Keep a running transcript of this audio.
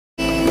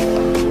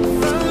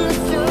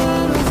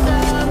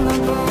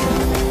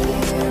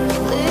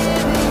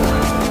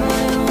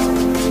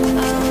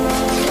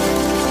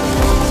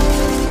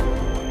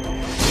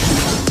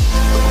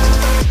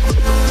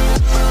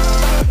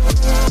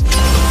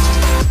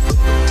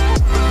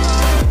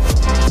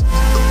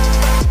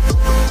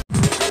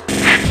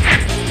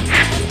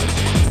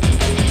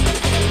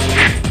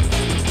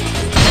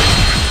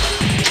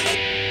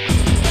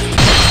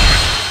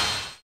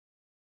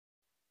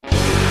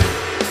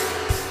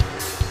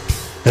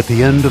At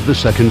the end of the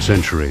 2nd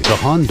century, the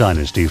Han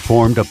Dynasty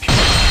formed a...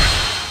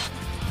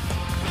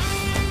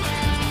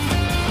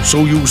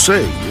 So you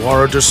say you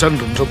are a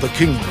descendant of the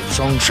king of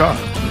Zhongshan?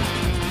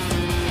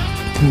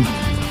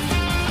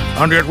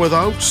 And yet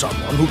without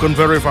someone who can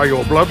verify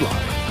your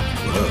bloodline.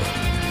 Well...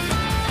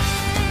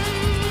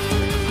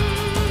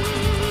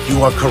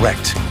 You are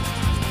correct.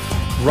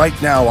 Right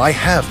now, I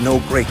have no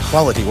great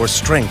quality or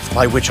strength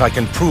by which I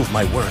can prove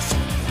my worth.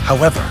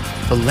 However,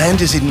 the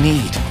land is in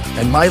need,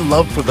 and my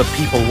love for the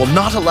people will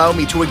not allow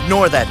me to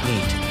ignore that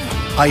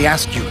need. I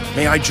ask you,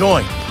 may I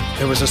join?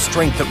 There is a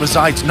strength that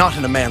resides not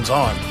in a man's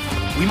arm.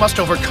 We must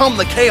overcome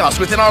the chaos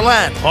within our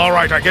land. All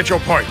right, I get your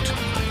point.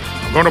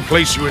 I'm going to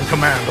place you in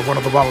command of one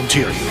of the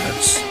volunteer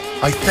units.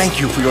 I thank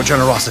you for your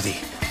generosity.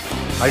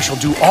 I shall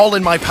do all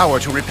in my power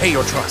to repay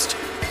your trust.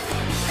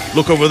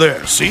 Look over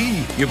there,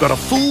 see? You've got a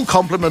full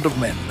complement of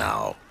men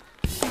now.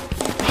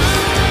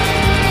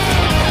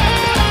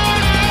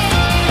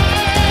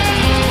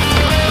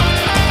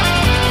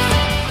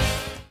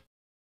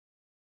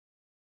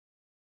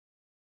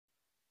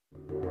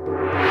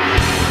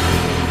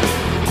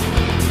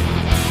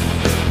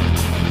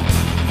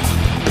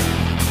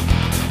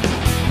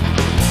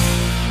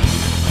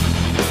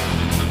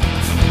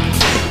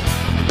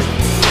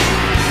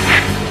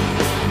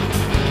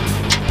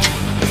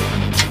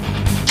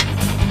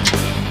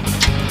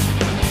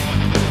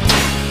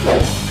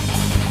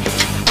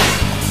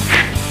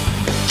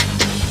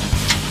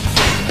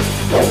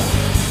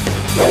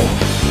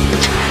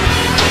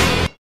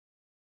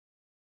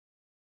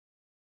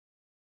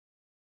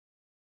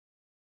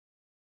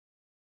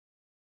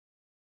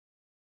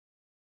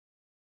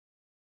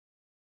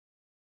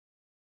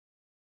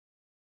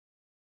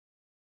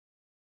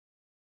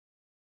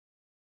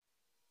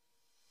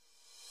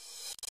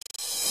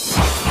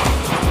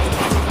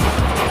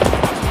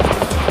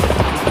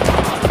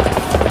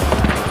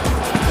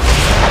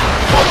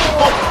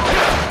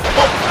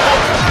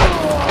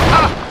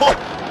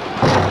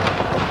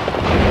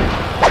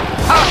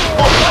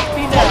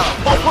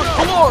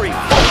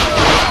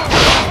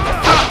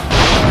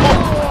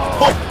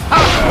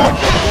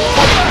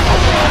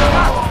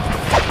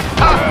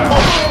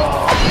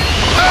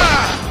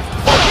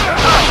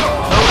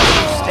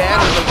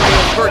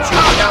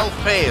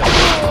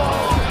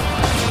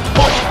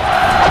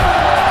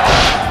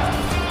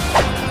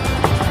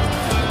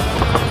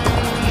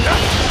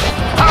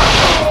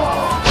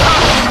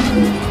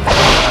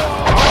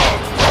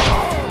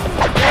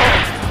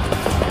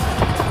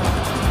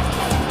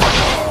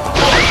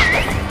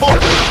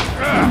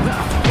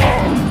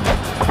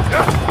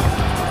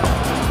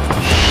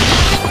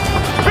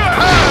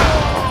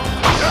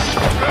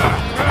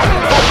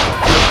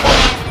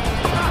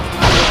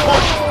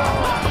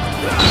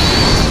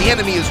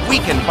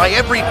 By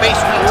every base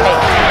we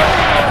take.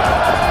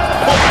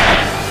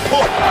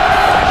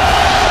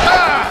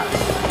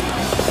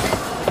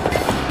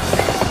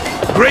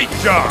 Great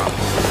job!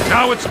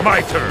 Now it's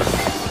my turn.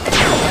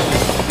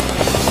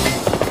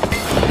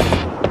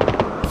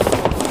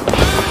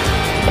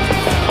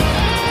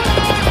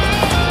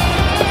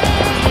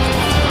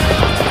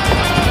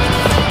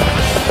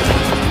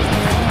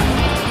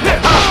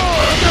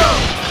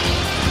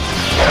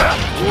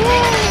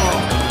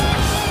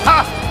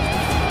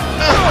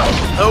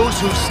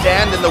 Those who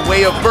stand in the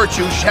way of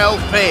virtue shall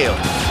fail.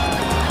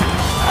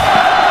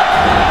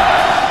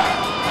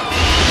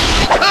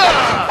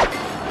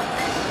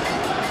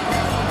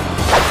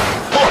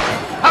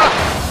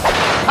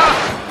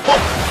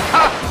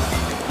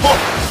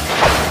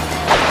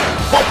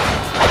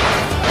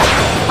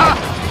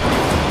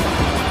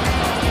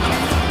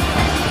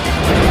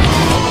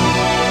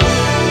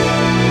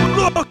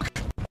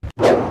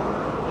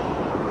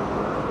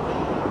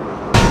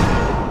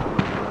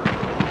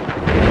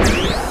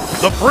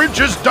 The bridge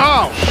is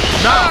down!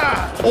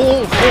 Now,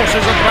 all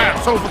forces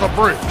advance over the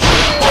bridge!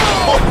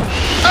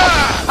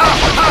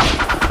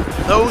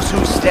 Those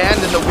who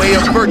stand in the way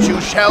of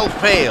virtue shall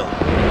fail.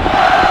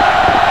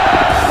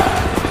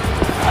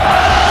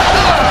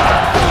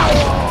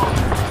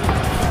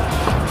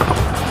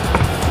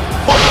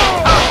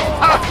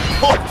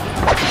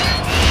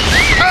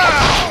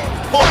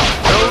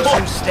 Those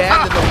who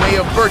stand in the way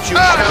of virtue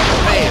shall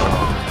fail.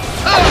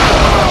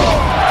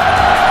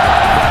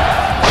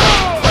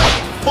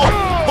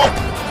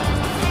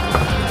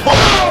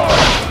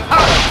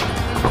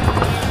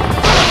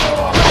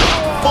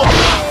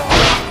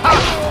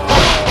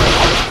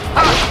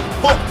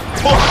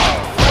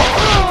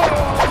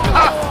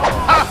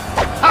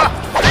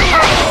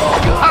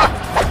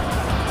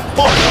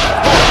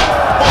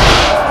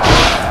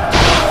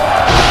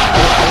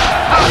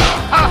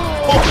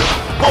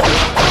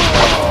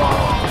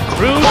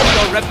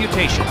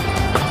 Reputation.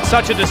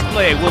 Such a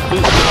display will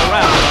boost the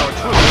morale of our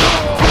troops.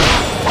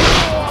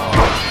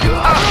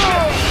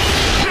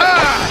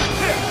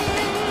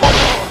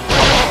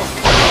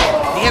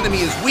 The enemy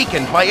is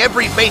weakened by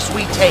every base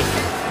we take.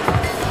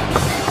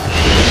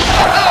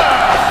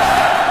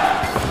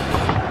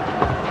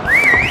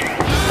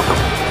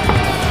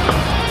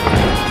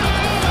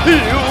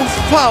 You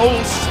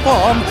foul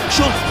spawn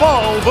shall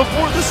fall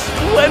before the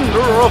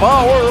splendor of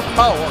our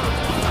power.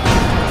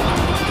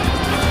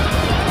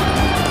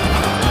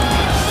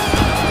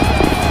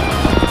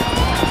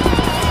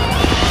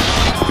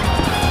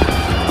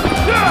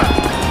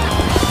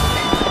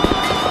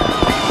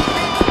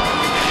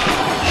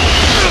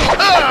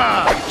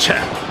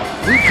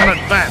 We can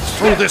advance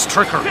through this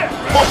trickery.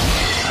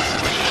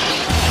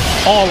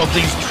 All of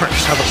these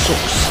tricks have a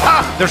source.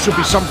 There should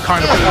be some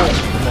kind of hole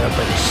in their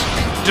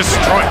base.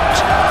 Destroy it.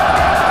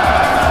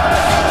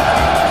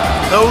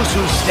 Those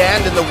who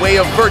stand in the way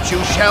of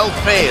virtue shall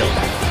fail.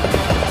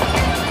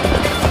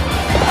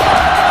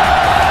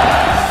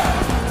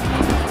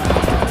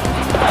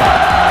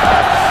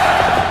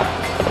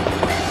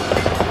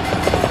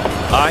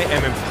 I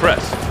am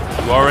impressed.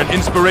 You are an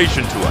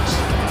inspiration to us.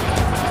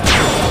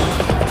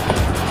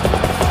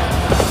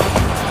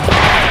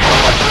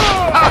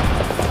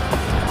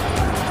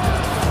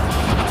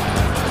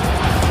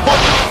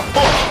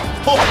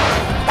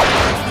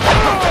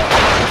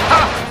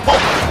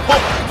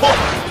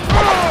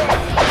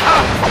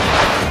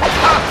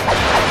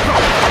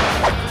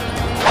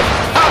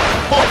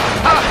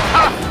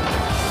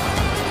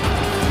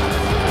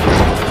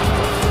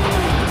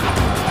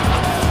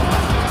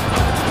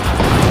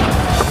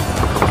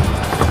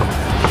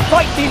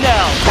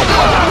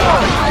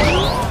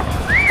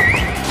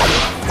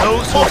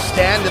 Those who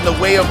stand in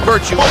the way of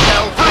virtue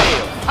shall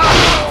fail.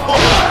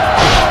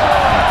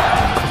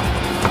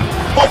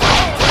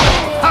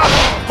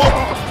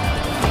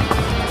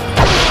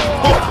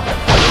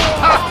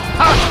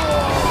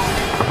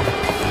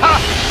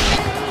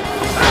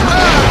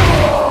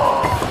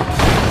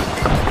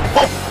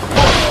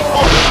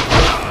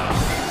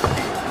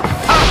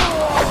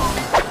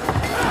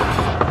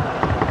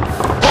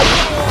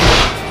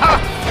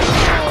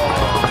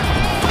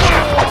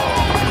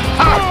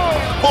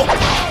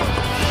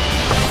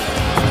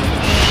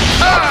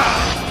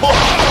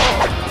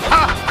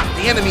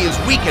 The enemy is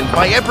weakened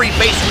by every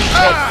base we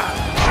take.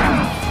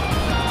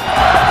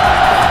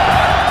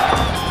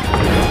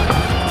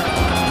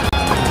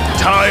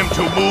 Time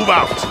to move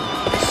out.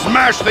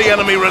 Smash the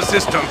enemy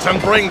resistance and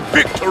bring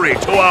victory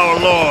to our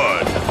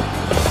lord.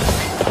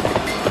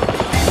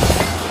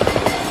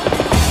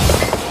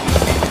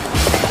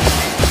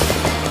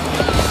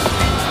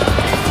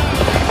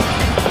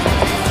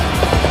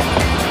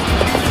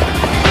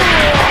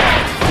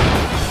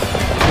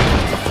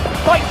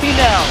 Fight me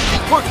now,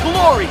 for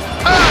glory!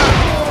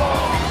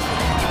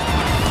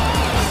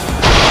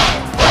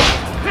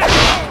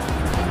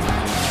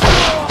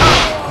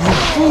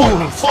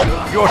 Fools!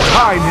 Your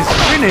time is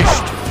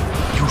finished!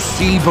 You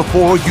see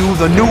before you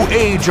the new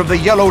age of the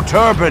Yellow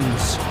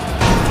Turbans!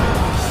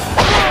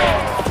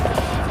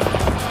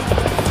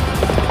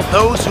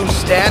 Those who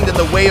stand in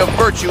the way of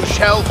virtue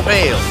shall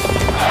fail.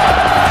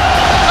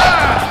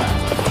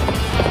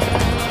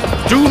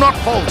 Do not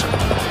falter.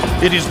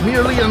 It is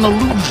merely an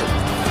illusion.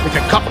 If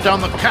you cut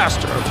down the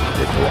caster,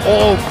 it will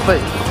all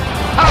fade.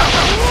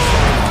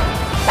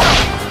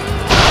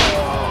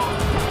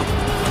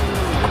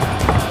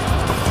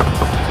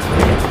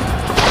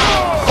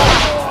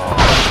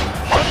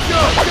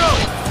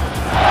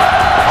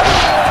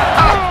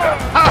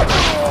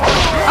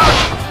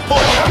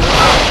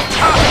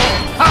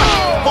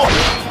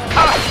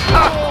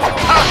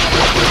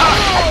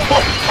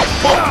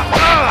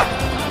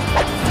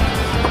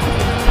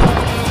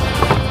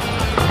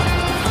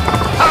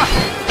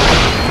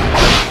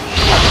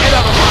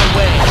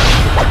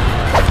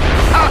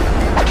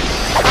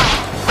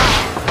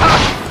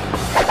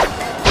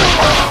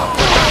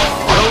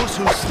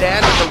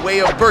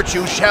 Of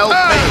virtue shall fail.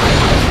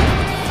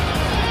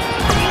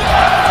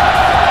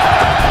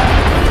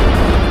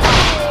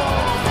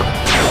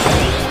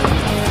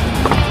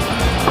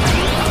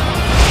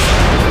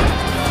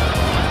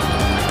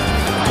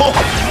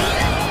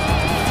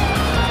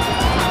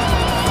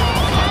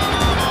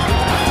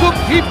 The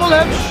people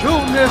have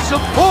shown their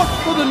support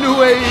for the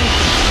new age.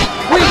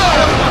 We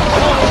have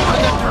fallen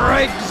to the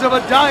dregs of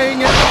a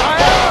dying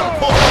empire.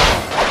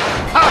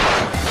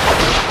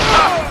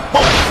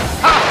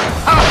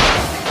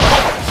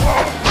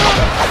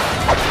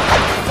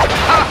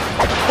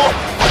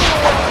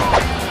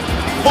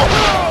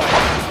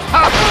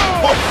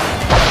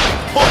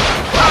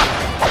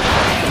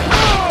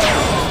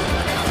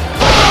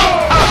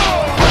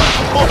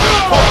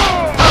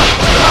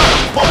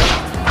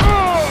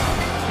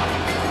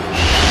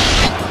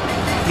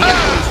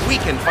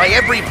 By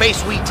every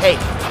base we take.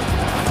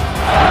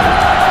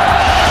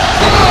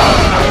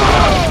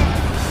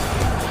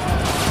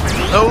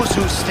 Those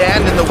who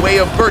stand in the way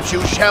of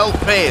virtue shall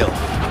fail.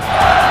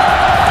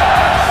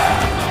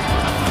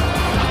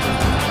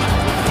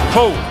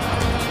 Ho!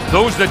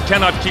 Those that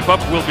cannot keep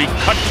up will be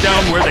cut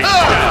down where they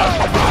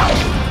stand.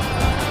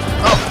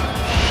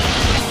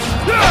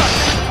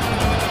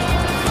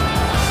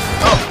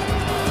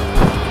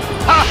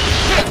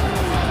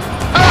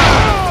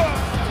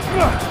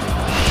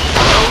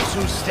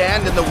 Who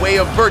stand in the way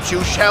of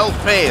virtue shall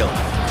fail.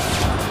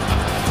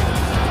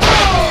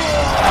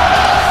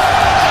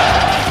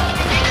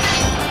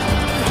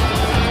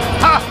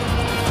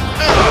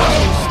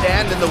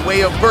 the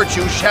way of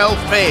virtue shall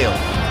fail.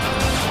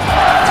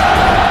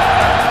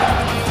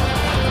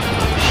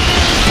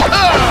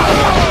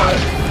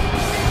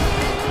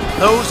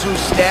 Those who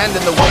stand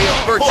in the way of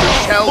virtue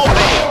shall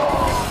fail.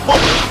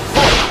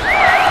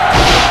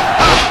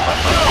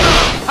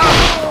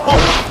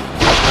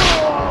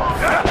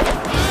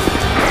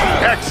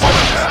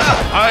 Excellent!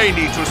 I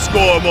need to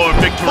score more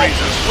victories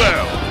as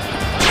well.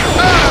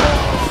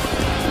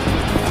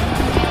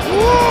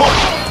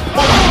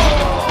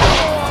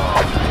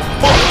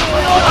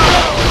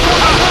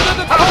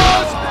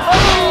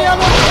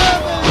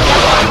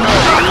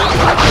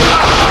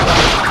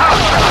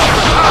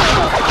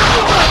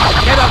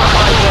 Get out of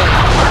my way!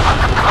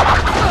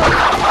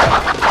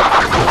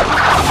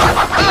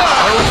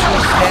 Those who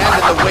stand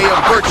in the way of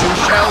virtue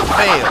shall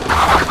fail.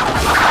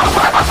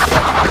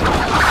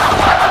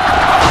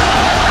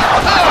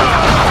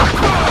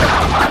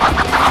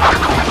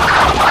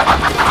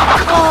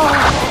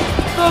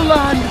 The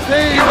land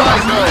fades in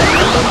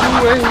the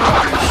new age.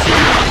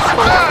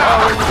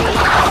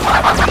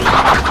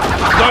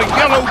 The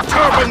Yellow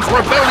Turban's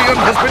rebellion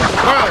has been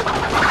quelled.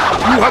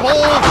 You have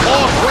all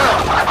fought well.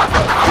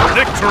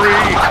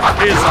 Victory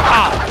is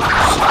ours.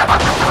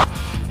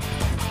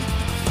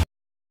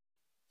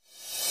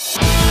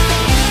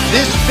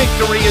 This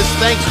victory is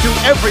thanks to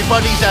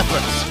everybody's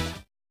efforts.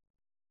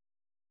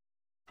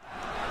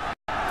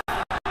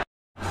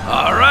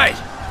 All right,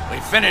 we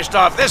finished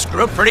off this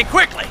group pretty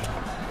quickly.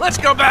 Let's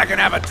go back and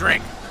have a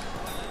drink.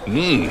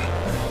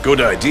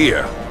 Good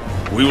idea.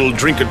 We will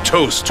drink a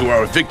toast to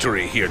our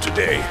victory here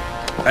today.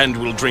 And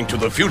we'll drink to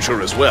the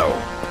future as well.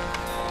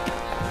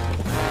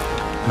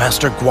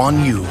 Master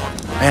Guan Yu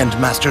and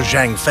Master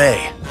Zhang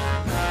Fei,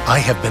 I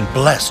have been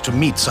blessed to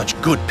meet such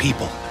good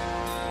people.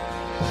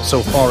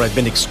 So far, I've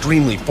been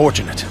extremely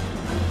fortunate.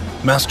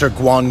 Master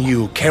Guan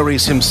Yu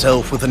carries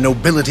himself with a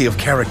nobility of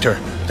character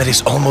that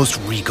is almost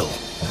regal.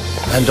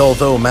 And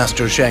although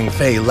Master Zhang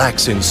Fei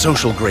lacks in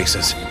social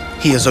graces,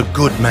 he is a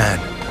good man,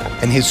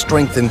 and his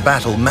strength in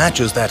battle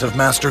matches that of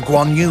Master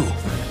Guan Yu.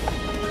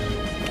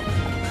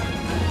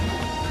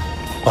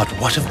 But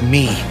what of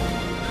me?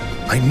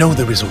 I know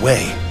there is a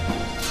way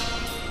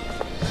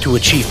to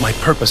achieve my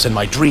purpose and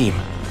my dream.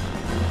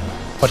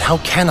 But how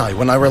can I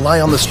when I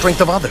rely on the strength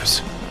of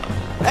others?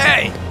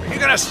 Hey, are you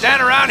gonna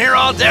stand around here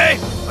all day?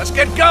 Let's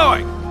get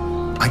going.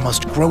 I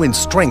must grow in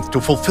strength to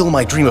fulfill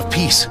my dream of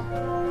peace.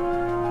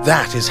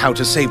 That is how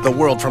to save the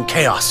world from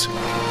chaos.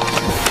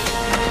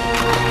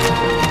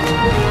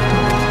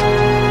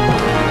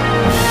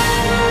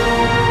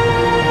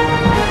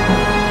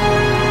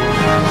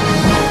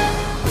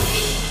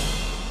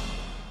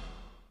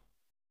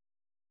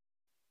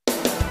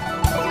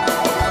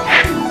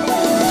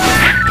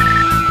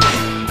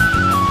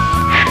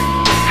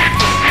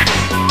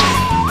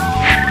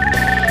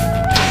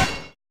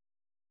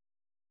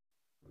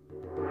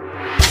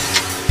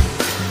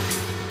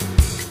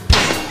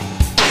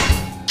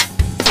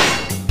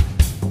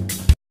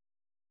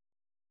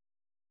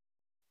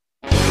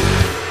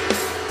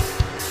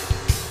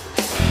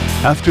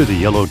 After the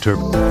Yellow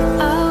Turban...